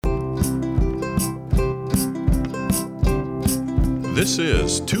This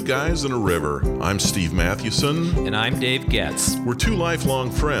is Two Guys in a River. I'm Steve Mathewson. And I'm Dave Getz. We're two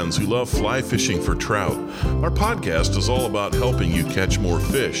lifelong friends who love fly fishing for trout. Our podcast is all about helping you catch more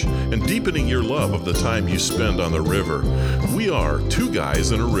fish and deepening your love of the time you spend on the river. We are Two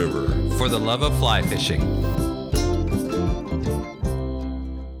Guys in a River. For the love of fly fishing.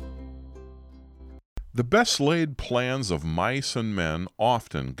 The best laid plans of mice and men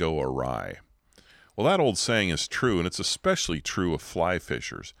often go awry. Well, that old saying is true, and it's especially true of fly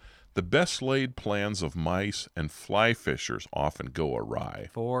fishers. The best laid plans of mice and fly fishers often go awry.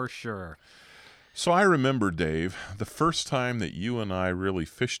 For sure. So I remember, Dave, the first time that you and I really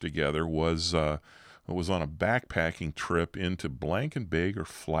fished together was on a backpacking trip into Blankenberger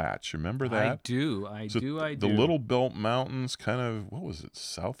Flats. You remember that? I do. The Little Belt Mountains, kind of, what was it,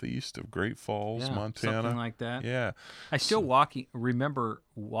 southeast of Great Falls, Montana? Something like that. Yeah. I still remember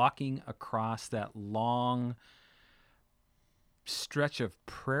walking across that long stretch of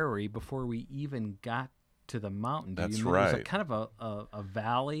prairie before we even got to the mountain. That's right. It was kind of a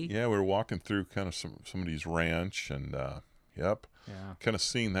valley. Yeah, we were walking through kind of somebody's ranch, and yep. Yeah. Kind of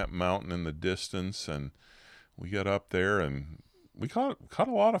seeing that mountain in the distance, and we got up there and we caught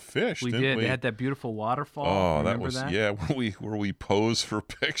a lot of fish. We didn't did. We? They had that beautiful waterfall. Oh, Remember that? that? Yeah, where we posed for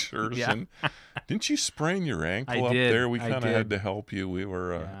pictures. Yeah. And didn't you sprain your ankle up did. there? We I kind of did. had to help you. We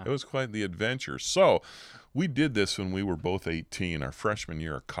were. It was quite the adventure. So we did this when we were both 18, our freshman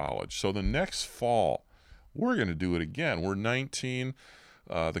year of college. So the next fall, we're going to do it again. We're 19.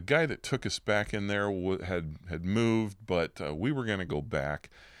 The guy that took us back in there had moved, but we were going to go back.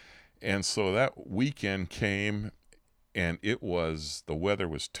 And so that weekend came, and the weather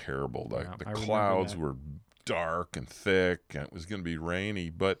was terrible. The clouds were dark and thick, and it was going to be rainy.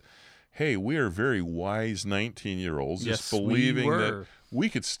 But, hey, we are very wise 19-year-olds, just believing that we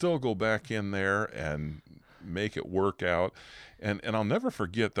could still go back in there and make it work out. And I'll never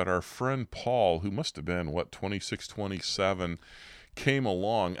forget that our friend Paul, who must have been, 26, 27, came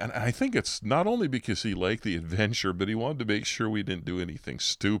along, and I think it's not only because he liked the adventure, but he wanted to make sure we didn't do anything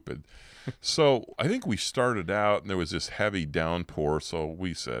stupid. So I think we started out, and there was this heavy downpour, so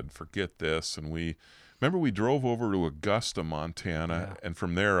we said, forget this, and we drove over to Augusta, Montana, and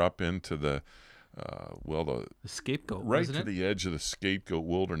from there up into the Scapegoat, right wasn't to it? the edge of the Scapegoat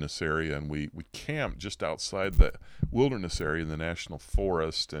Wilderness area, and we camped just outside the wilderness area in the National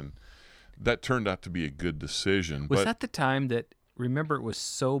Forest, and that turned out to be a good decision. Was that the time that, remember, it was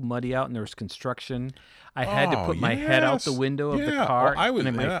so muddy out and there was construction? I had to put my head out the window of the car, and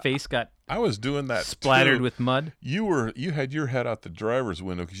then my face got I was doing that splattered too. with mud. You had your head out the driver's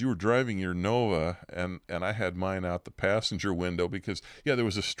window because you were driving your Nova, and I had mine out the passenger window because, there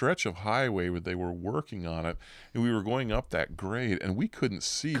was a stretch of highway where they were working on it, and we were going up that grade, and we couldn't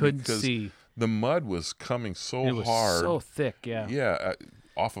see because the mud was coming so it was hard. so thick, yeah. Yeah,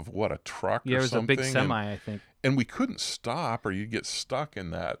 off of a truck or something. Yeah, it was a big semi, I think. And we couldn't stop, or you'd get stuck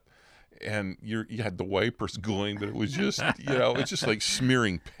in that. And you had the wipers going, but it was just, it's just like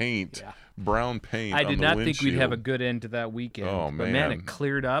smearing paint, brown paint. I did not think we'd have a windshield. good end to that weekend. Oh, But man, it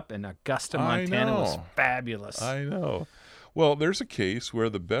cleared up, and Augusta, Montana was fabulous. I know. Well, there's a case where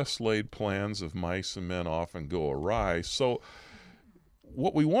the best laid plans of mice and men often go awry. So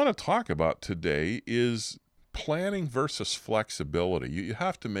what we want to talk about today is planning versus flexibility. You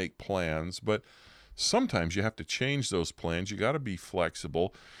have to make plans, but sometimes you have to change those plans. You got to be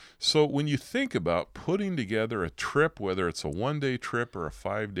flexible. So when you think about putting together a trip, whether it's a 1-day trip or a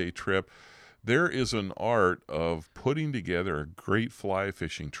 5-day trip, there is an art of putting together a great fly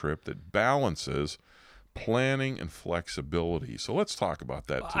fishing trip that balances planning and flexibility. So let's talk about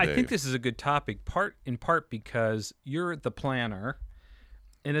that today. I think this is a good topic, in part because you're the planner.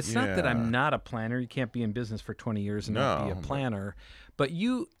 And it's not that I'm not a planner. You can't be in business for 20 years and not be a planner. But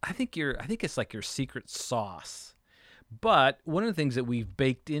I think it's like your secret sauce. But one of the things that we've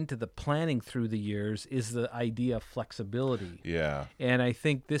baked into the planning through the years is the idea of flexibility. Yeah. And I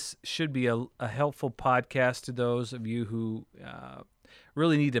think this should be a helpful podcast to those of you who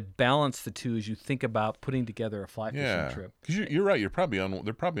really need to balance the two as you think about putting together a fly fishing trip. Because you're right. They're probably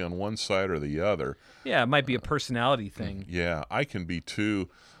on one side or the other. Yeah, it might be a personality thing. Yeah, I can be too.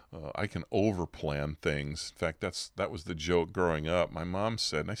 I can overplan things. In fact, that was the joke growing up. My mom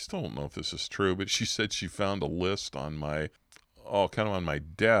said, and I still don't know if this is true, but she said she found a list on my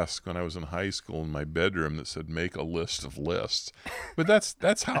desk when I was in high school in my bedroom that said, make a list of lists. But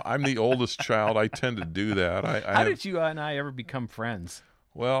that's how I'm the oldest child. I tend to do that. How did you and I ever become friends?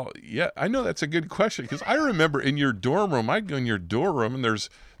 Well, yeah, I know that's a good question because I remember in your dorm room, I'd go in your dorm room and there's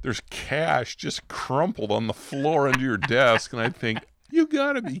cash just crumpled on the floor under your desk, and I'd think, You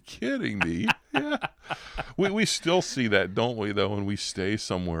got to be kidding me. Yeah. We still see that, don't we, though, when we stay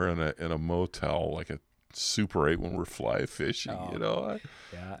somewhere in a motel, like a Super 8 when we're fly fishing, Oh, you know?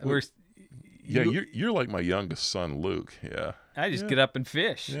 Yeah, You're like my youngest son, Luke. Yeah. I just get up and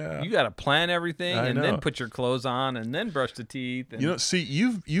fish. Yeah. You got to plan everything I and know. then put your clothes on and then brush the teeth. And... See,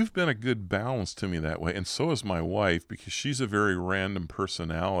 you've been a good balance to me that way, and so is my wife, because she's a very random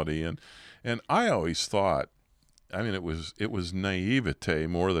personality, and I always thought, I mean, it was naivete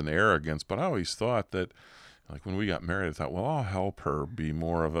more than arrogance, but I always thought that, like when we got married, I thought, well, I'll help her be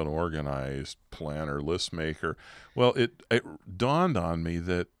more of an organized planner, list maker. Well, it dawned on me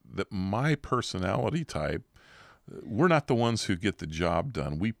that my personality type, we're not the ones who get the job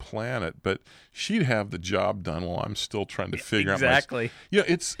done. We plan it, but she'd have the job done while I'm still trying to figure out. Exactly.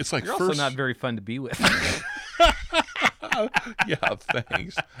 It's like you're also not very fun to be with. Yeah,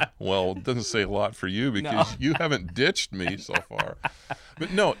 thanks. Well, it doesn't say a lot for you because you haven't ditched me so far.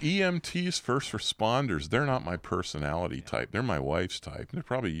 But no, EMTs, first responders, they're not my personality type. They're my wife's type. They're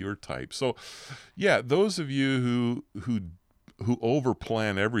probably your type. So, yeah, those of you who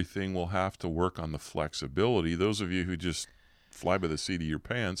overplan everything will have to work on the flexibility. Those of you who just fly by the seat of your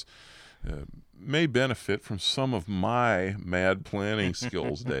pants may benefit from some of my mad planning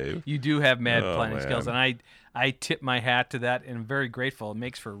skills, Dave. You do have mad planning man. skills, and I tip my hat to that, and I'm very grateful. It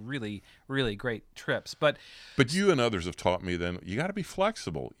makes for really, really great trips. But you and others have taught me then you got to be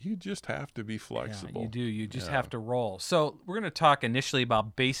flexible. You just have to be flexible. Yeah, you do. You just have to roll. So we're going to talk initially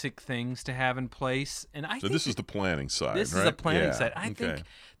about basic things to have in place, and I think this is the planning side. This right? is the planning Yeah. side. I think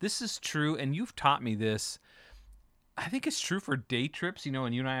this is true, and you've taught me this. I think it's true for day trips. You know,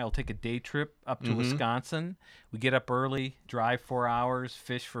 and you and I will take a day trip up to Wisconsin. We get up early, drive 4 hours,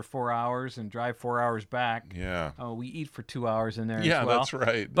 fish for 4 hours, and drive 4 hours back. Yeah. Oh, we eat for 2 hours in there as Yeah, well. that's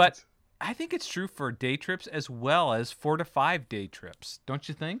right. But I think it's true for day trips as well as 4 to 5 day trips. Don't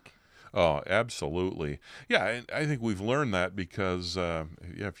you think? Oh, absolutely. Yeah, and I think we've learned that because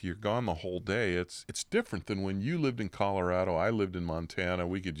if you're gone the whole day, it's different than when you lived in Colorado. I lived in Montana.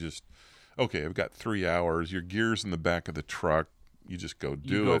 We could just, okay, I've got 3 hours. Your gear's in the back of the truck. You just go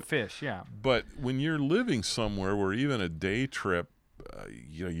do it. You go fish, yeah. But when you're living somewhere where even a day trip,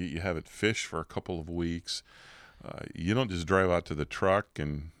 you haven't fished for a couple of weeks, you don't just drive out to the truck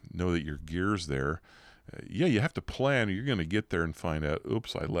and know that your gear's there. You have to plan. You're going to get there and find out,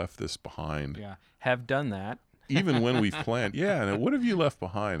 oops, I left this behind. Yeah, have done that. Even when we've planned. Yeah, and what have you left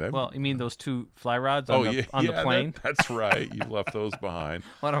behind? Well, you mean those 2 fly rods on the plane? That's right. You left those behind.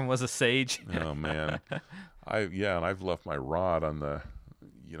 One of them was a Sage. Oh, man. And I've left my rod on the,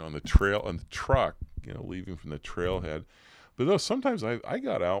 on the trail, on the truck, leaving from the trailhead. But though sometimes I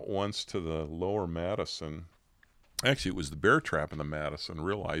got out once to the lower Madison. Actually, it was the bear trap in the Madison.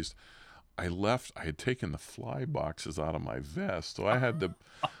 Realized I had taken the fly boxes out of my vest, so I had to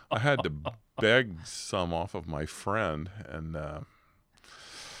beg some off of my friend, and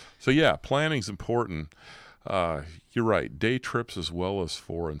so yeah, planning's important. You're right, day trips as well as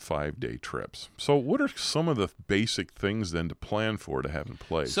 4 and 5 day trips. So what are some of the basic things then to plan for, to have in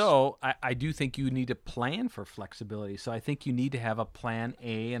place? So I do think you need to plan for flexibility. So I think you need to have a plan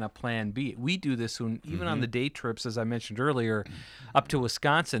A and a plan B. We do this even on the day trips, as I mentioned earlier, up to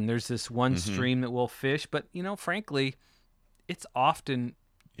Wisconsin. There's this one stream that we'll fish, but frankly, it's often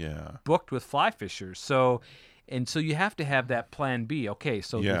booked with fly fishers. So you have to have that plan B. Okay,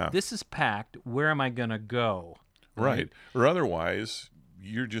 so if this is packed, where am I going to go? Right. Or otherwise,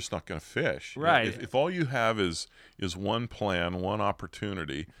 you're just not going to fish. Right. If all you have is one plan, one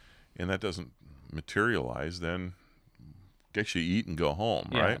opportunity, and that doesn't materialize, then guess you eat and go home,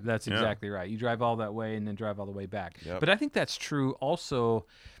 right? Yeah, that's exactly right. You drive all that way and then drive all the way back. Yep. But I think that's true also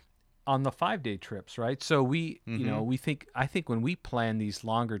on the 5 day trips, right? So I think when we plan these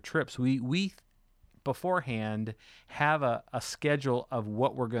longer trips, we beforehand have a schedule of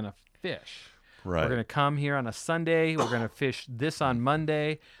what we're going to fish. Right. We're going to come here on a Sunday. We're going to fish this on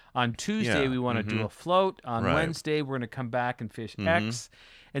Monday. On Tuesday, we want to do a float. On Wednesday, we're going to come back and fish X.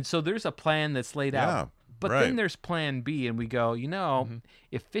 And so there's a plan that's laid out. But then there's plan B, and we go,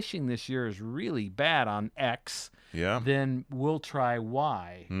 if fishing this year is really bad on X, then we'll try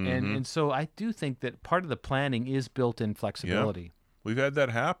Y. And so I do think that part of the planning is built-in flexibility. Yeah. We've had that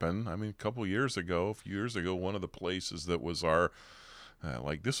happen. I mean, a few years ago, one of the places that was our,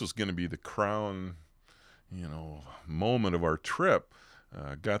 this was going to be the crown, moment of our trip,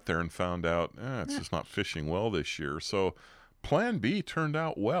 got there and found out, it's just not fishing well this year. So plan B turned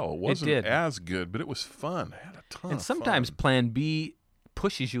out well. It wasn't as good, but it was fun. I had a ton of fun. And sometimes plan B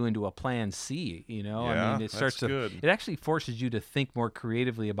pushes you into a plan C, Yeah, I mean, it actually forces you to think more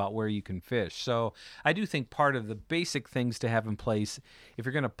creatively about where you can fish. So I do think part of the basic things to have in place if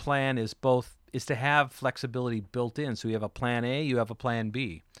you're going to plan is to have flexibility built in. So you have a plan A, you have a plan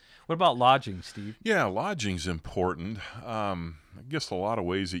B. What about lodging, Steve? Yeah, lodging's important. I guess a lot of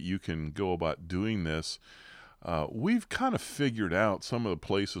ways that you can go about doing this. We've kind of figured out some of the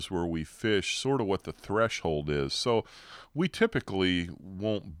places where we fish, sort of what the threshold is. So we typically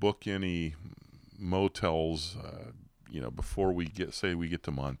won't book any motels, before we get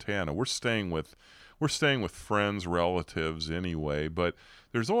to Montana. We're staying with friends, relatives anyway, but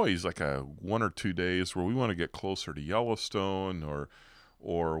there's always like a 1 or 2 days where we want to get closer to Yellowstone, or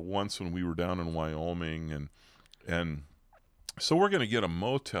once when we were down in Wyoming, and so we're going to get a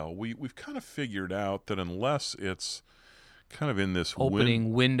motel. We've kind of figured out that unless it's kind of in this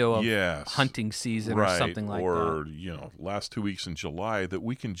opening window of hunting season, right, or something like that, or last 2 weeks in July, that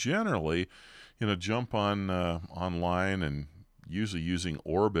we can generally jump on online, and usually using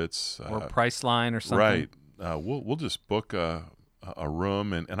Orbitz or Priceline or something. Right. We'll just book a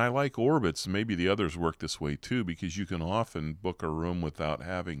room, and I like Orbitz. Maybe the others work this way too, because you can often book a room without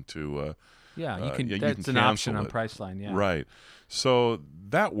having to. You can. That's an option on Priceline. Yeah. Right. So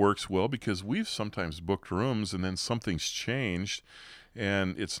that works well, because we've sometimes booked rooms and then something's changed,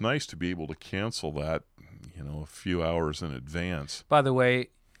 and it's nice to be able to cancel that, a few hours in advance. By the way,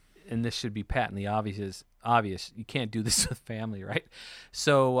 and this should be patently obvious, you can't do this with family, right?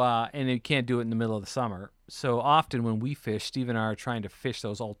 So, and you can't do it in the middle of the summer. So often when we fish, Steve and I are trying to fish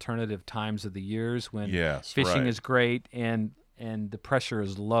those alternative times of the years when fishing is great and the pressure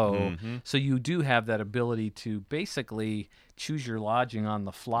is low. Mm-hmm. So you do have that ability to basically choose your lodging on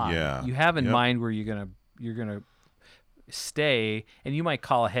the fly. Yeah. You have in mind where you're gonna stay, and you might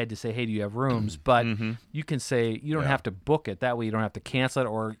call ahead to say, hey, do you have rooms? But you can say you don't have to book it. That way you don't have to cancel it,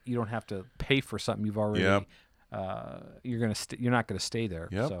 or you don't have to pay for something you've already you're not going to stay there.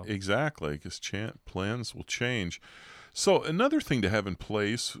 Yep, so. Exactly, because plans will change. So another thing to have in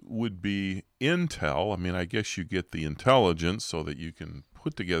place would be intel. I mean, I guess you get the intelligence so that you can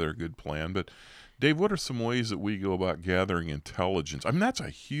put together a good plan. But Dave, what are some ways that we go about gathering intelligence? I mean, that's a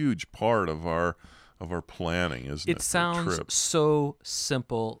huge part of our planning, isn't it? It sounds so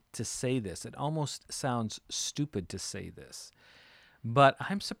simple to say this. It almost sounds stupid to say this. But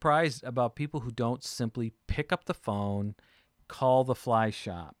I'm surprised about people who don't simply pick up the phone, call the fly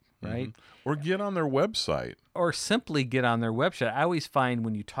shop, right? Mm-hmm. Or get on their website. Or simply get on their website. I always find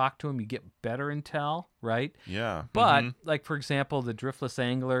when you talk to them, you get better intel, right? Yeah. But, like, for example, the Driftless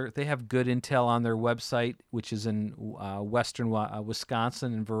Angler, they have good intel on their website, which is in western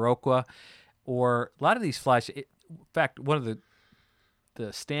Wisconsin and Viroqua. Or a lot of these in fact, one of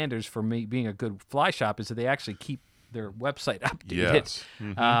the standards for me being a good fly shop is that they actually keep their website updated. Yes.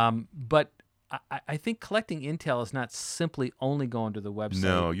 Mm-hmm. But I think collecting intel is not simply only going to the website.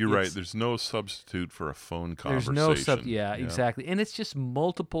 No, you're right. There's no substitute for a phone conversation. There's no exactly. And it's just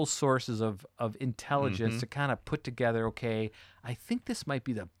multiple sources of intelligence to kind of put together, okay, I think this might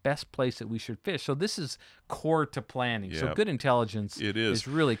be the best place that we should fish. So this is core to planning. Yep. So good intelligence is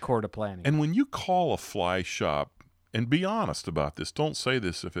really core to planning. And when you call a fly shop, and be honest about this, don't say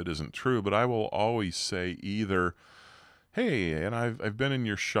this if it isn't true, but I will always say either, hey, and I've been in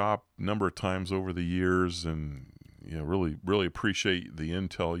your shop a number of times over the years, and really, really appreciate the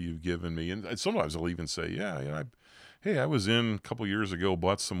intel you've given me. And sometimes I'll even say, I was in a couple years ago,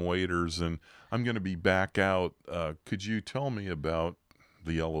 bought some waders, and I'm going to be back out. Could you tell me about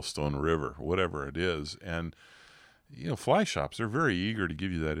the Yellowstone River, whatever it is? And fly shops, they're very eager to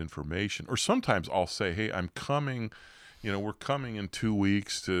give you that information. Or sometimes I'll say, hey, I'm coming, we're coming in 2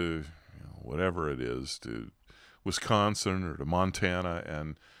 weeks to whatever it is, to Wisconsin or to Montana,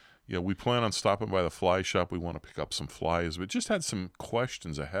 and we plan on stopping by the fly shop. We want to pick up some flies, but just had some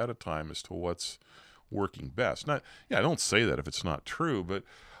questions ahead of time as to what's working best. I don't say that if it's not true, but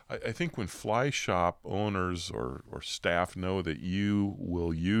I think when fly shop owners or staff know that you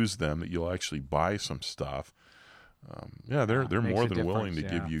will use them, that you'll actually buy some stuff, they're more than willing to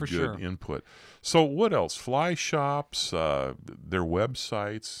give you good input. So what else? Fly shops, their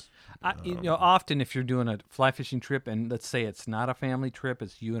websites. Often if you're doing a fly fishing trip, and let's say it's not a family trip,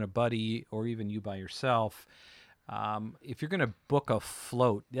 it's you and a buddy, or even you by yourself, if you're going to book a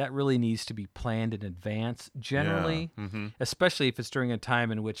float, that really needs to be planned in advance, generally, especially if it's during a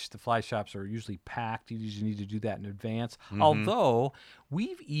time in which the fly shops are usually packed. You usually need to do that in advance. Although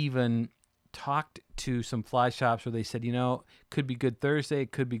we've even talked to some fly shops where they said, could be good Thursday,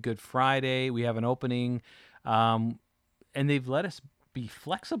 could be good Friday, we have an opening, and they've let us be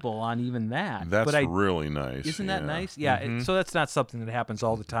flexible on even that. That's really nice. Isn't that nice? Yeah. So that's not something that happens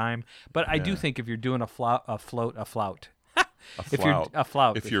all the time. But I do think if you're doing a flout. A flout.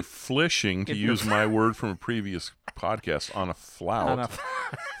 If you're flishing, to use my word from a previous podcast, on a flout.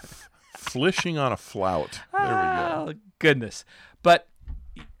 Flishing on a flout. There we go. Oh, goodness. But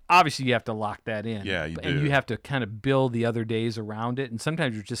obviously you have to lock that in. Yeah, you do. And you have to kind of build the other days around it. And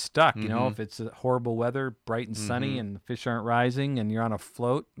sometimes you're just stuck. You know, if it's horrible weather, bright and sunny, and the fish aren't rising and you're on a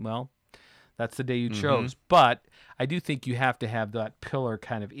float, well, that's the day you chose. But I do think you have to have that pillar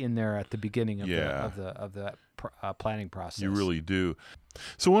kind of in there at the beginning of the planning process. You really do.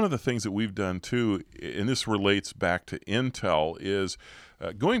 So one of the things that we've done too, and this relates back to Intel, is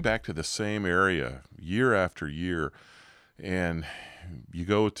going back to the same area year after year, and you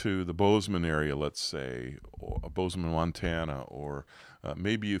go to the Bozeman area, let's say, or Bozeman, Montana, or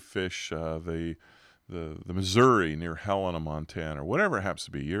maybe you fish the Missouri near Helena, Montana, or whatever it happens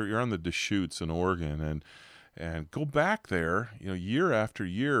to be. You're on the Deschutes in Oregon, and go back there, year after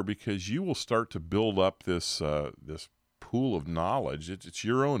year, because you will start to build up this pool of knowledge. It's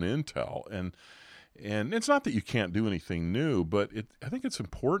your own intel, and it's not that you can't do anything new, but I think it's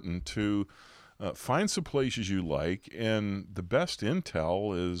important to find some places you like, and the best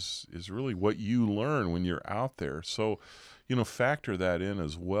intel is really what you learn when you're out there. So, factor that in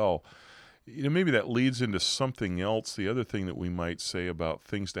as well. Maybe that leads into something else. The other thing that we might say about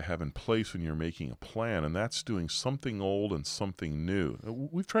things to have in place when you're making a plan, and that's doing something old and something new.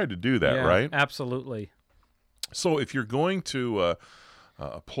 We've tried to do that, right? Absolutely. So if you're going to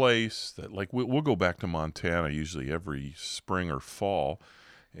a place that, like, we'll go back to Montana usually every spring or fall,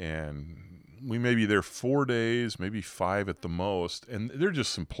 and we may be there 4 days, maybe 5 at the most, and there are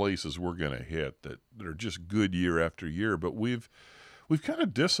just some places we're going to hit that are just good year after year, but we've kind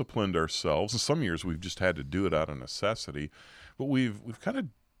of disciplined ourselves, and some years we've just had to do it out of necessity, but we've kind of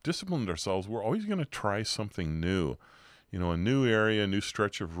disciplined ourselves. We're always going to try something new, a new area, a new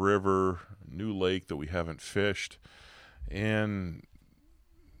stretch of river, a new lake that we haven't fished, and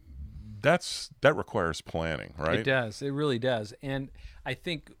that requires planning, right? It does. It really does. And I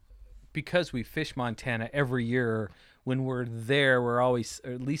think because we fish Montana every year, when we're there, we're always,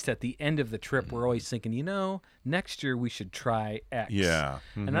 or at least at the end of the trip, we're always thinking, next year we should try X. Yeah.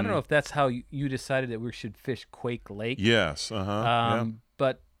 And I don't know if that's how you decided that we should fish Quake Lake. Yes.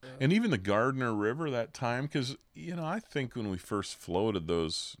 But and even the Gardner River that time, because, I think when we first floated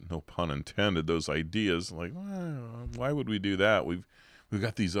those, no pun intended, those ideas, like, well, why would we do that? We've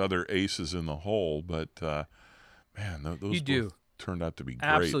got these other aces in the hole, but, man, those you do. Turned out to be great.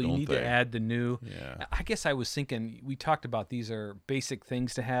 Absolutely. Don't You need they? to add the new. Yeah. I guess I was thinking, we talked about these are basic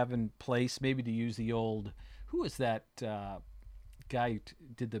things to have in place, maybe to use the old, who was that guy who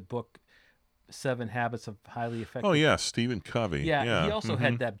did the book 7 Habits of Highly Effective? Oh, yeah, Stephen Covey. Yeah. He also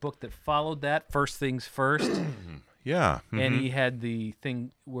had that book that followed that, First Things First. Yeah. And he had the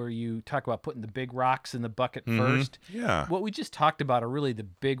thing where you talk about putting the big rocks in the bucket first. Yeah. What we just talked about are really the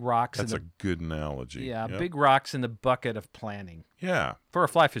big rocks. That's a good analogy. Yeah, big rocks in the bucket of planning. Yeah. For a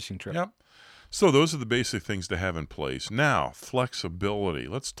fly fishing trip. Yep. So those are the basic things to have in place. Now, flexibility.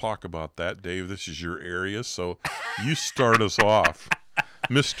 Let's talk about that, Dave. This is your area, so you start us off.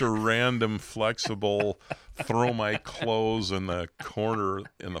 Mr. Random Flexible, throw my clothes in the corner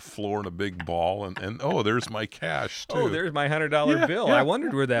in the floor in a big ball, and oh, there's my cash, too. Oh, there's my $100 bill. Yeah. I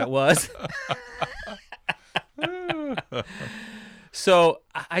wondered where that was. So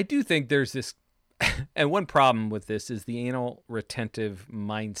I do think there's this, and one problem with this is the anal retentive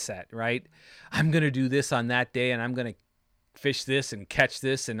mindset, right? I'm going to do this on that day, and I'm going to fish this and catch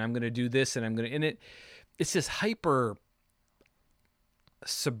this, and I'm going to do this, and I'm going to, and it's this hyper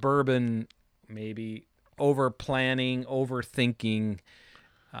suburban, maybe over planning, overthinking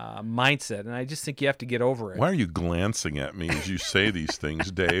mindset, and I just think you have to get over it. Why are you glancing at me as you say these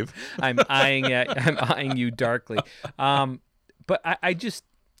things, Dave? I'm eyeing you darkly. But I just,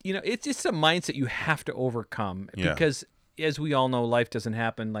 it's just a mindset you have to overcome because, as we all know, life doesn't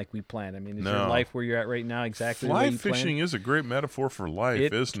happen like we plan. I mean, is your life where you're at right now exactly the way you plan? Fly fishing is a great metaphor for life,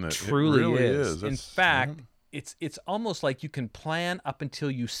 isn't it? Truly it really is. In fact, it's almost like you can plan up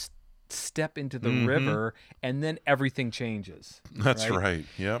until you step into the river, and then everything changes. That's right.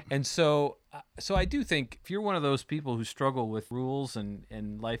 Yep. And so I do think if you're one of those people who struggle with rules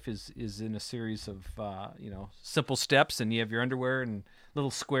and life is in a series of simple steps, and you have your underwear and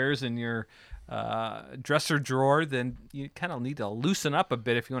little squares in your dresser drawer, then you kind of need to loosen up a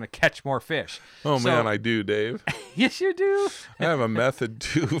bit if you want to catch more fish. Oh, man, I do, Dave. Yes, you do. I have a method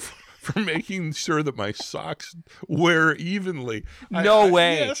too for making sure that my socks wear evenly. No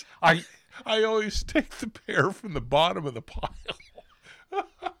way. Yes, I always take the pair from the bottom of the pile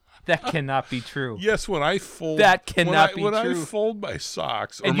That cannot be true. Yes, when I fold. That cannot be true. When I fold my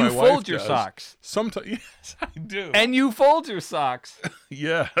socks, or and my you wife fold your does, socks. Sometimes, yes, I do. And you fold your socks.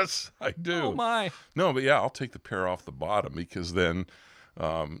 Yes, I do. Oh my! No, but yeah, I'll take the pair off the bottom because then,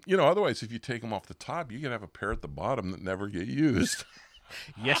 otherwise, if you take them off the top, you could have a pair at the bottom that never get used.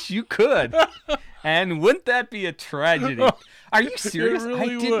 Yes, you could. And wouldn't that be a tragedy? Are you serious? Really I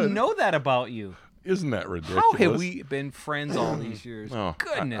didn't would. know that about you. Isn't that ridiculous? How have we been friends all these years? Oh,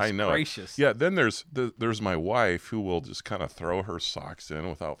 Goodness I know gracious. Yeah, then there's my wife who will just kind of throw her socks in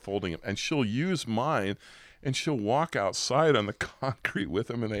without folding them, and she'll use mine, and she'll walk outside on the concrete with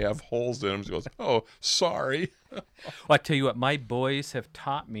them, and they have holes in them. She goes, "Oh, sorry." Well, I tell you what, my boys have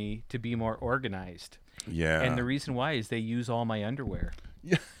taught me to be more organized. Yeah. And the reason why is they use all my underwear.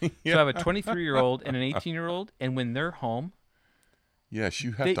 Yeah. So I have a 23-year-old and an 18-year-old, and when they're home, yes,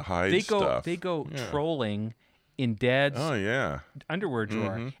 you have to hide stuff. They go trolling in Dad's underwear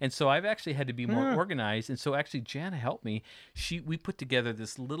drawer. Mm-hmm. And so I've actually had to be more organized. And so actually Jana helped me. We put together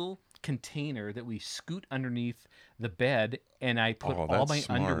this little container that we scoot underneath the bed, and I put all my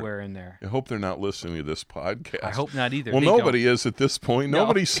underwear in there. I hope they're not listening to this podcast. I hope not either. Well, nobody is at this point. No.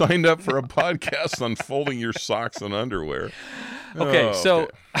 Nobody signed up for a podcast on folding your socks and underwear. Okay,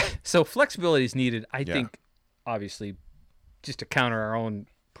 so flexibility is needed. I think, obviously, just to counter our own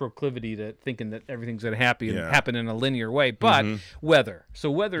proclivity to thinking that everything's going to happen in a linear way. But weather.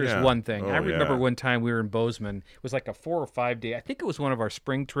 So weather is one thing. I remember one time we were in Bozeman. It was like a 4 or 5 day. I think it was one of our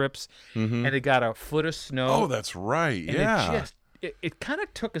spring trips, and it got a foot of snow. Oh, that's right. And it kind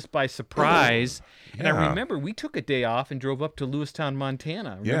of took us by surprise. And I remember we took a day off and drove up to Lewistown,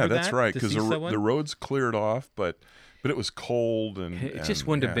 Montana. Remember that's right, because the roads cleared off, but it was cold, and it just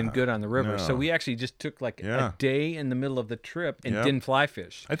wouldn't have been good on the river. So we actually just took a day in the middle of the trip and didn't fly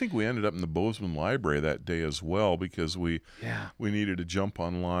fish. I think we ended up in the Bozeman Library that day as well, because we needed to jump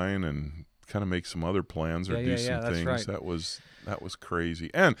online and kind of make some other plans or do some things. Right. That was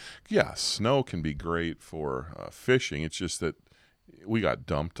crazy. And snow can be great for fishing. It's just that we got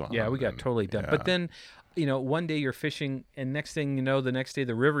dumped on. Yeah, we got totally dumped. But then, one day you're fishing, and next thing you know, the next day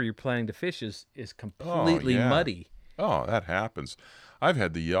the river you're planning to fish is completely muddy. Oh, that happens. I've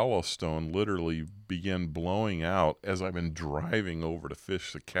had the Yellowstone literally begin blowing out as I've been driving over to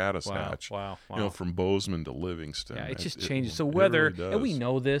fish the Caddishatch. Wow. From Bozeman to Livingston. Yeah, it just changes. So weather, really and we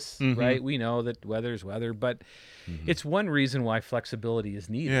know this, right? We know that weather is weather, but it's one reason why flexibility is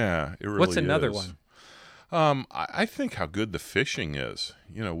needed. Yeah, it really is. What's another one? I think how good the fishing is.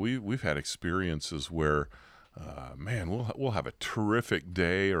 We've had experiences where, we'll have a terrific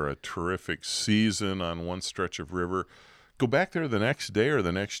day or a terrific season on one stretch of river. Go back there the next day or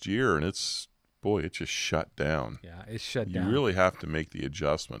the next year, and it's just shut down. Yeah, it's shut down. You really have to make the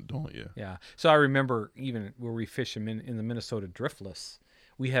adjustment, don't you? Yeah. So I remember even where we fish them in the Minnesota Driftless,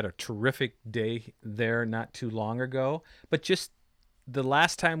 we had a terrific day there not too long ago. But just the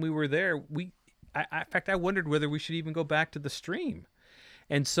last time we were there, in fact, I wondered whether we should even go back to the stream.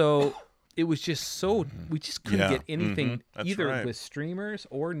 And so it was just we just couldn't get anything either with streamers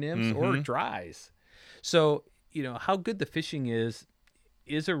or nymphs or dries. So, how good the fishing is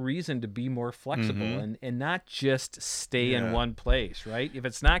a reason to be more flexible and not just stay in one place, right? If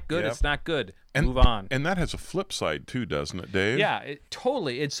it's not good, it's not good. Move on. And that has a flip side too, doesn't it, Dave? Yeah,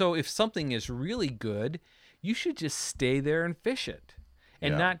 totally. And so if something is really good, you should just stay there and fish it.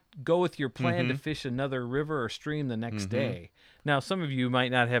 And not go with your plan to fish another river or stream the next day. Now, some of you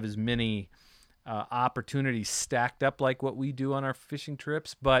might not have as many opportunities stacked up like what we do on our fishing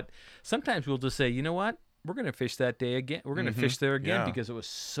trips, but sometimes we'll just say, you know what? We're going to fish that day again. We're going to fish there again because it was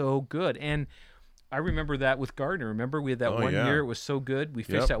so good. And I remember that with Gardner. Remember, we had that one year. It was so good. We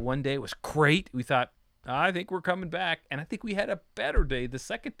fished that one day. It was great. We thought, I think we're coming back. And I think we had a better day the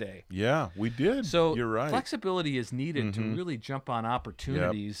second day. Yeah, we did. So you're right. Flexibility is needed to really jump on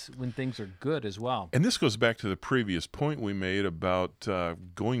opportunities when things are good as well. And this goes back to the previous point we made about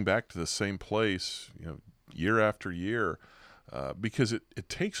going back to the same place, year after year, because it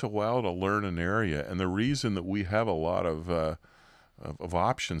takes a while to learn an area. And the reason that we have a lot of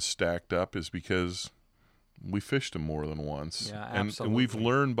options stacked up is because we fished them more than once. Yeah, absolutely. And we've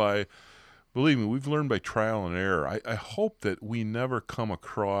learned Believe me, we've learned by trial and error. I hope that we never come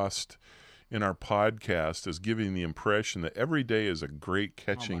across in our podcast as giving the impression that every day is a great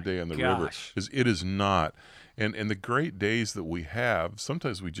catching day on the river. It is not. And the great days that we have,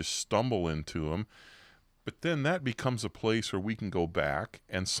 sometimes we just stumble into them. But then that becomes a place where we can go back,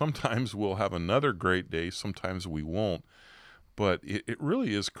 and sometimes we'll have another great day, sometimes we won't. But it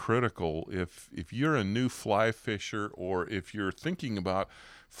really is critical if you're a new fly fisher, or if you're thinking about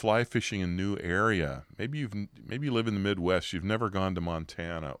fly fishing a new area. Maybe you live in the Midwest. You've never gone to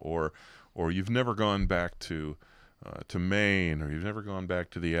Montana, or you've never gone back to Maine, or you've never gone back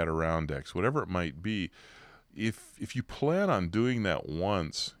to the Adirondacks. Whatever it might be, if you plan on doing that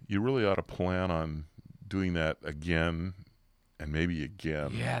once, you really ought to plan on doing that again and maybe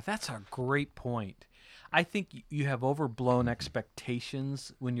again. Yeah, that's a great point. I think you have overblown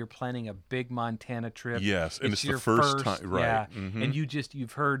expectations when you're planning a big Montana trip. Yes, and it's the first time, right? Yeah, and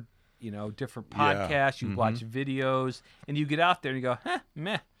you've heard different podcasts, you've watched videos, and you get out there and you go,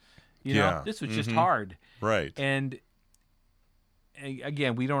 meh, this was just hard, right? And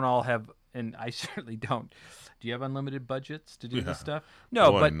again, we don't all have, and I certainly don't. Do you have unlimited budgets to do this stuff?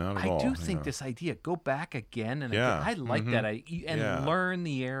 No, but I do think this idea, go back again and again. I like that idea, and learn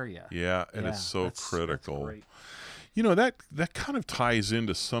the area. Yeah, and it's so critical. That's great. That kind of ties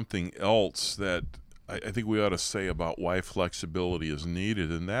into something else that I think we ought to say about why flexibility is needed,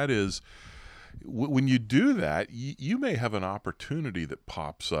 and that is when you do that, you may have an opportunity that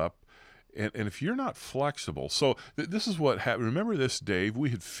pops up. And if you're not flexible, so this is what happened. Remember this, Dave? We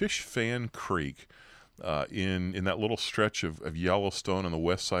had fished Fan Creek in that little stretch of Yellowstone on the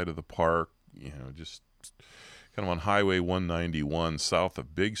west side of the park, just kind of on Highway 191 south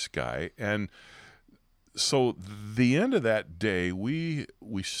of Big Sky. And so the end of that day, we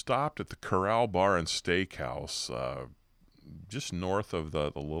stopped at the Corral Bar and Steakhouse just north of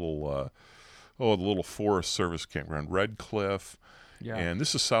the little Forest Service campground, Red Cliff. Yeah. And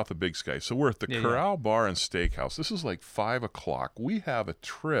this is south of Big Sky. So we're at the Corral Bar and Steakhouse. This is like 5 o'clock. We have a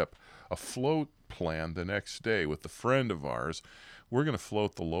float planned the next day with a friend of ours. We're going to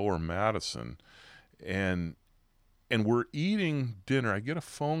float the Lower Madison. And we're eating dinner. I get a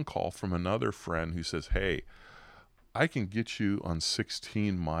phone call from another friend who says, hey, I can get you on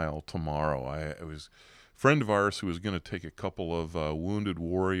 16 Mile tomorrow. It was a friend of ours who was going to take a couple of Wounded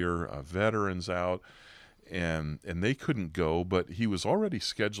Warrior veterans out. And they couldn't go, but he was already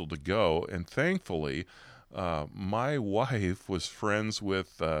scheduled to go. And thankfully, my wife was friends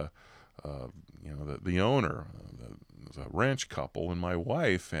with the owner, the ranch couple, and my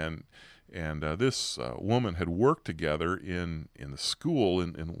wife and this woman had worked together in the school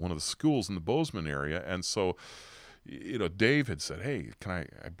in one of the schools in the Bozeman area. And so, Dave had said, "Hey, can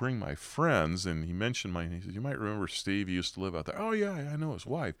I bring my friends?" And he mentioned he said, "You might remember Steve. He used to live out there." "Oh yeah, I know his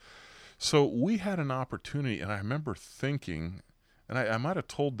wife." So we had an opportunity, and I remember thinking, and I might have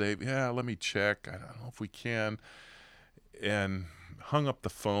told Dave, "Yeah, let me check. I don't know if we can," and hung up the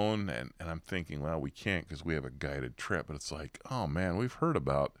phone, and I'm thinking, well, we can't because we have a guided trip. But it's like, oh man, we've heard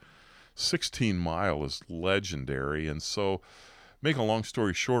about 16 Mile is legendary. And so, make a long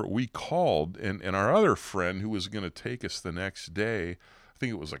story short, we called, and our other friend who was going to take us the next day, I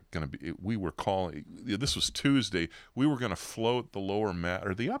think it was we were calling, this was Tuesday, we were going to float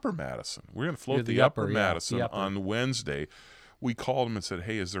the Upper Madison. We were going to float the Upper Madison on Wednesday. We called him and said,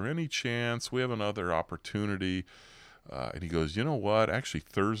 hey, is there any chance we have another opportunity? And he goes, you know what? Actually,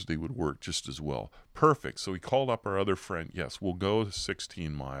 Thursday would work just as well. Perfect. So we called up our other friend. Yes, we'll go to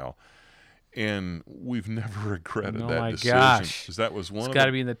 16 Mile. And we've never regretted that decision. Gosh. That was it's got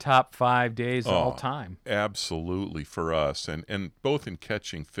to be in the top 5 days of all time. Absolutely, for us. And both in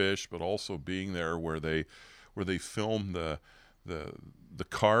catching fish, but also being there where they filmed the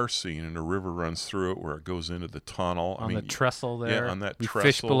car scene and a river runs through it where it goes into the tunnel. On the trestle there. Yeah, on that trestle.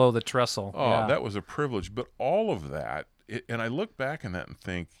 Fish below the trestle. Oh, that was a privilege. But all of that, and I look back on that and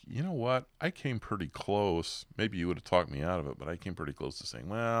think, you know what? I came pretty close. Maybe you would have talked me out of it, but I came pretty close to saying,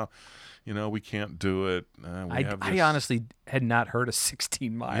 well, we can't do it. I honestly had not heard of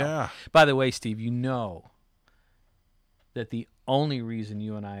 16 Mile. Yeah. By the way, Steve, that the only reason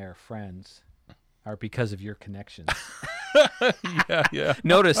you and I are friends are because of your connections. Yeah.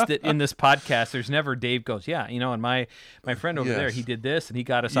 Notice that in this podcast, there's never Dave goes, and my friend over there, he did this and he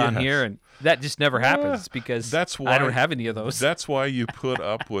got us on here, and that just never happens because that's why I don't have any of those. That's why you put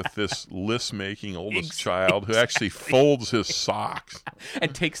up with this list-making oldest child who actually folds his socks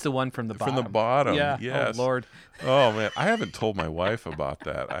and takes the one from the bottom. From the bottom, yeah. Yes. Oh, Lord. Oh man, I haven't told my wife about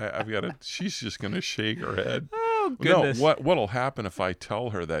that. I've got to. She's just going to shake her head. Oh goodness. No, what'll happen if I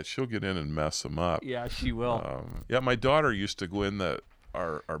tell her that? She'll get in and mess them up. Yeah, she will. My daughter used to go in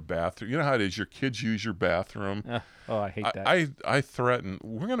our bathroom. You know how it is. Your kids use your bathroom. I hate that. I threaten.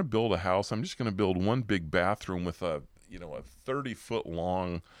 We're going to build a house. I'm just going to build one big bathroom with a 30-foot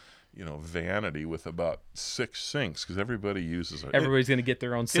long, vanity with about 6 sinks because everybody uses it. Everybody's going to get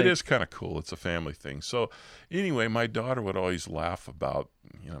their own sink. It is kind of cool. It's a family thing. So anyway, my daughter would always laugh about,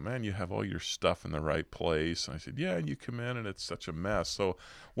 man, you have all your stuff in the right place. And I said, yeah, and you come in and it's such a mess. So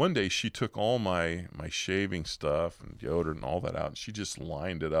one day she took all my shaving stuff and deodorant and all that out, and she just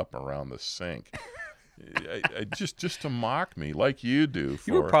lined it up around the sink. I just to mock me like you do.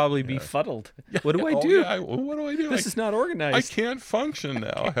 You would probably befuddled. Yeah. What do I do? Yeah, what do I do? This is not organized. I can't function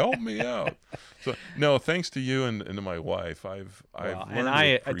now. Help me out. So no, thanks to you and to my wife, I've learned and to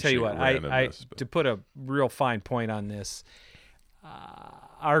I tell you what, to put a real fine point on this,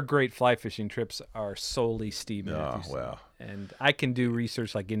 our great fly fishing trips are solely Steve Matthews. Well, and I can do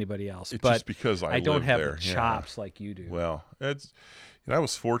research like anybody else, it's but just because I don't have there. the chops like you do. Well, I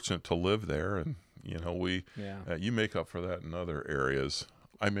was fortunate to live there, and you make up for that in other areas.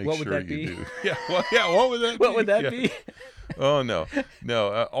 I make sure you do. Yeah, what would that be? What would that be? Oh no,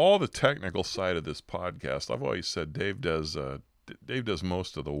 all the technical side of this podcast. I've always said Dave does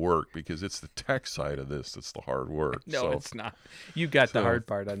most of the work because it's the tech side of this that's the hard work. No, it's not. You got the hard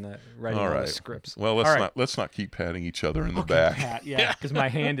part on the writing all the scripts. Well, let's not keep patting each other in the back. Pat, because my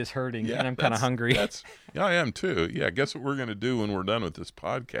hand is hurting and I'm kind of hungry. I am too. Yeah, guess what we're going to do when we're done with this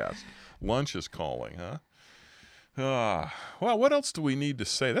podcast? Lunch is calling, huh? Well, what else do we need to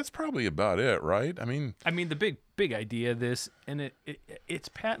say? That's probably about it, right? I mean, the big idea of this, and it's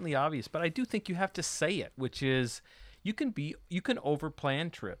patently obvious, but I do think you have to say it, which is you can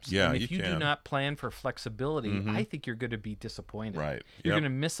overplan trips. Yeah, and if you do not plan for flexibility, I think you're going to be disappointed. Right. You're going to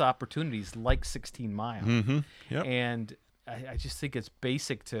miss opportunities like 16 Mile. Mm-hmm. Yep. And I just think it's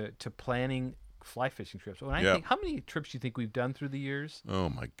basic to planning fly fishing trips. When I think, how many trips do you think we've done through the years? Oh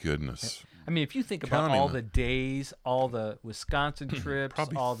my goodness. I mean, if you think about all the days, all the Wisconsin trips,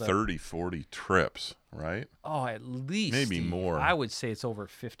 probably all the 30, 40 trips, right? Oh, at least. Maybe more. I would say it's over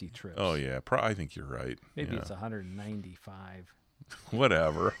 50 trips. Oh yeah, I think you're right. Maybe it's 195.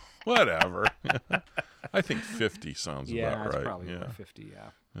 Whatever. I think 50 sounds about right. Yeah, it's probably over 50, yeah.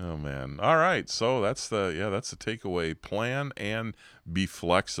 Oh man. All right. So that's the takeaway. Plan and be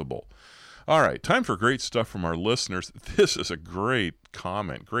flexible. All right, time for great stuff from our listeners. This is a great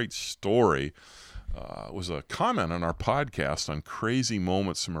comment, great story. It was a comment on our podcast on crazy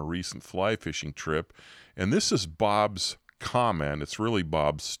moments from a recent fly fishing trip. And this is Bob's comment. It's really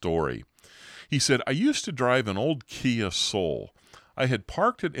Bob's story. He said, I used to drive an old Kia Soul. I had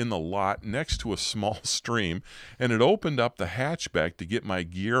parked it in the lot next to a small stream and had opened up the hatchback to get my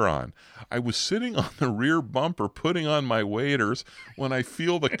gear on. I was sitting on the rear bumper putting on my waders when I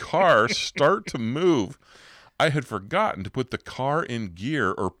feel the car start to move. I had forgotten to put the car in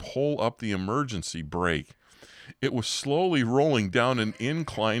gear or pull up the emergency brake. It was slowly rolling down an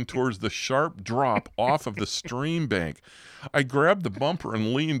incline towards the sharp drop off of the stream bank. I grabbed the bumper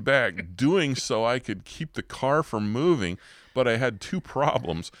and leaned back, doing so I could keep the car from moving, but I had two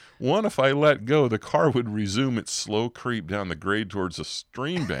problems. One, if I let go, the car would resume its slow creep down the grade towards the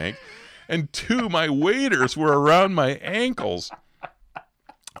stream bank. And two, my waders were around my ankles.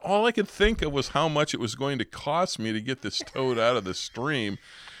 All I could think of was how much it was going to cost me to get this towed out of the stream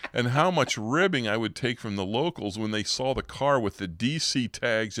and how much ribbing I would take from the locals when they saw the car with the DC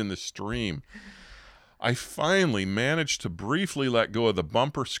tags in the stream. I finally managed to briefly let go of the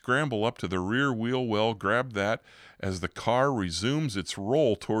bumper, scramble up to the rear wheel well, grab that as the car resumes its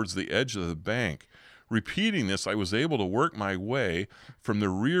roll towards the edge of the bank. Repeating this, I was able to work my way from the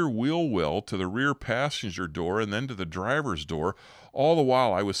rear wheel well to the rear passenger door and then to the driver's door. All the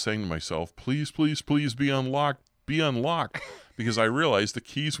while I was saying to myself, please, please, please be unlocked, because I realized the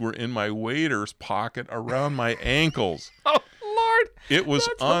keys were in my wader's pocket around my ankles. Oh, Lord! It was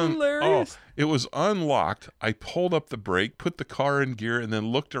hilarious. It was unlocked. I pulled up the brake, put the car in gear, and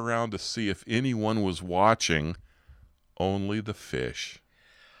then looked around to see if anyone was watching. Only the fish.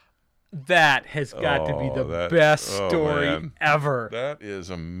 That has got to be the best story ever. That is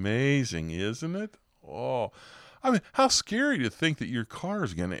amazing, isn't it? Oh, I mean, how scary to think that your car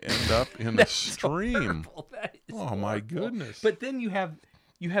is going to end up in the stream. My goodness. But then you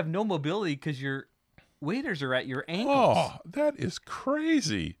have no mobility because your waders are at your ankles. Oh, that is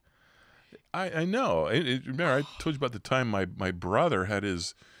crazy. I know. Remember, I told you about the time my brother had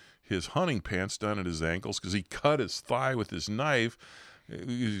his hunting pants done at his ankles because he cut his thigh with his knife.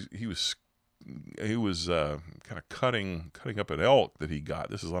 He was kind of cutting up an elk that he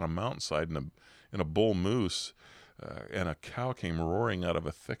got. This is on a mountainside in a bull moose, and a cow came roaring out of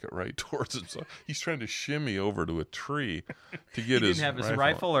a thicket right towards him. So he's trying to shimmy over to a tree to get his. He didn't have his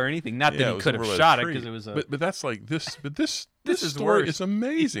rifle or anything. Not that he could have shot it because it was a. But that's like this. But this is story worse. is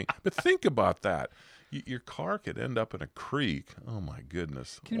amazing. But think about that. your car could end up in a creek. Oh my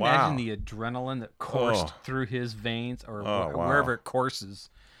goodness! Can you imagine the adrenaline that coursed through his veins or wherever it courses?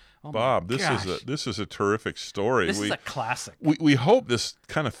 Oh Bob, this is a terrific story. This is a classic. We hope this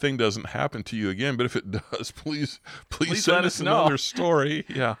kind of thing doesn't happen to you again, but if it does, please send us another story.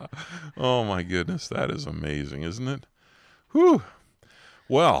 Yeah. Oh my goodness, that is amazing, isn't it? Whew.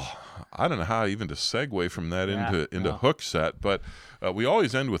 Well, I don't know how even to segue from that into hook set, but we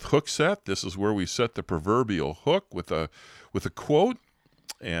always end with hook set. This is where we set the proverbial hook with a quote,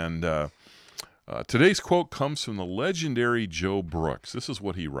 and today's quote comes from the legendary Joe Brooks. This is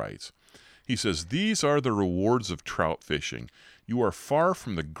what he writes. He says, "These are the rewards of trout fishing. You are far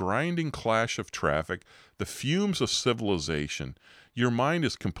from the grinding clash of traffic, the fumes of civilization. Your mind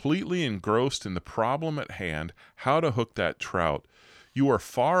is completely engrossed in the problem at hand, how to hook that trout. You are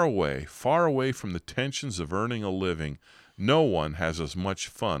far away from the tensions of earning a living. No one has as much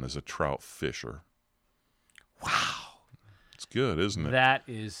fun as a trout fisher." Wow. It's good, isn't it? That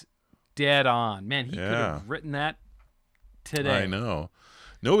is dead on. Man, he could have written that today. I know.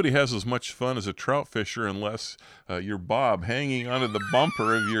 Nobody has as much fun as a trout fisher unless you're Bob hanging onto the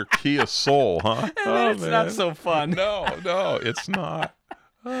bumper of your Kia Soul, huh? And it's not so fun. No, it's not.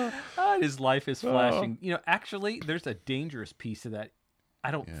 His life is flashing. Actually, there's a dangerous piece of that. I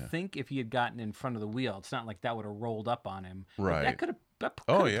don't think if he had gotten in front of the wheel, it's not like that would have rolled up on him. Right. That could have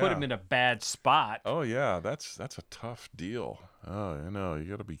put him in a bad spot. Oh yeah, that's a tough deal. Oh, you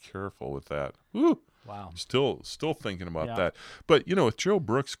got to be careful with that. Woo. Wow. Still thinking about that. But with Joe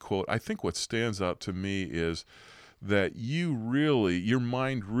Brooks' quote, I think what stands out to me is that your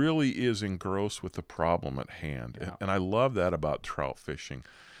mind really is engrossed with the problem at hand. Yeah. And I love that about trout fishing.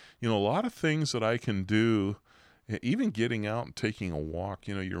 A lot of things that I can do, even getting out and taking a walk,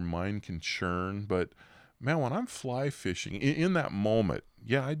 your mind can churn. But man, when I'm fly fishing, in that moment,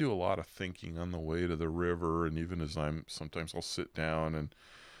 I do a lot of thinking on the way to the river. And even as sometimes I'll sit down and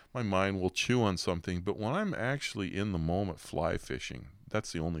my mind will chew on something. But when I'm actually in the moment fly fishing,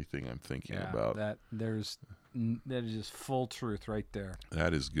 that's the only thing I'm thinking about. That is just full truth right there.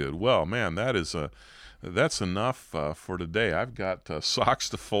 That is good. Well, man, that's enough for today. I've got socks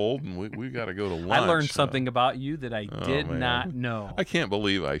to fold, and we got to go to lunch. I learned something about you that I did not know. I can't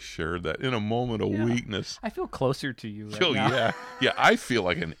believe I shared that in a moment of weakness. I feel closer to you right now. Yeah. I feel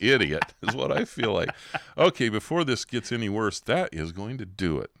like an idiot is what I feel like. Okay, before this gets any worse, that is going to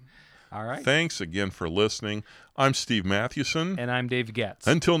do it. All right. Thanks again for listening. I'm Steve Mathewson. And I'm Dave Getz.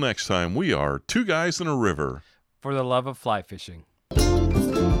 Until next time, we are Two Guys in a River. For the love of fly fishing.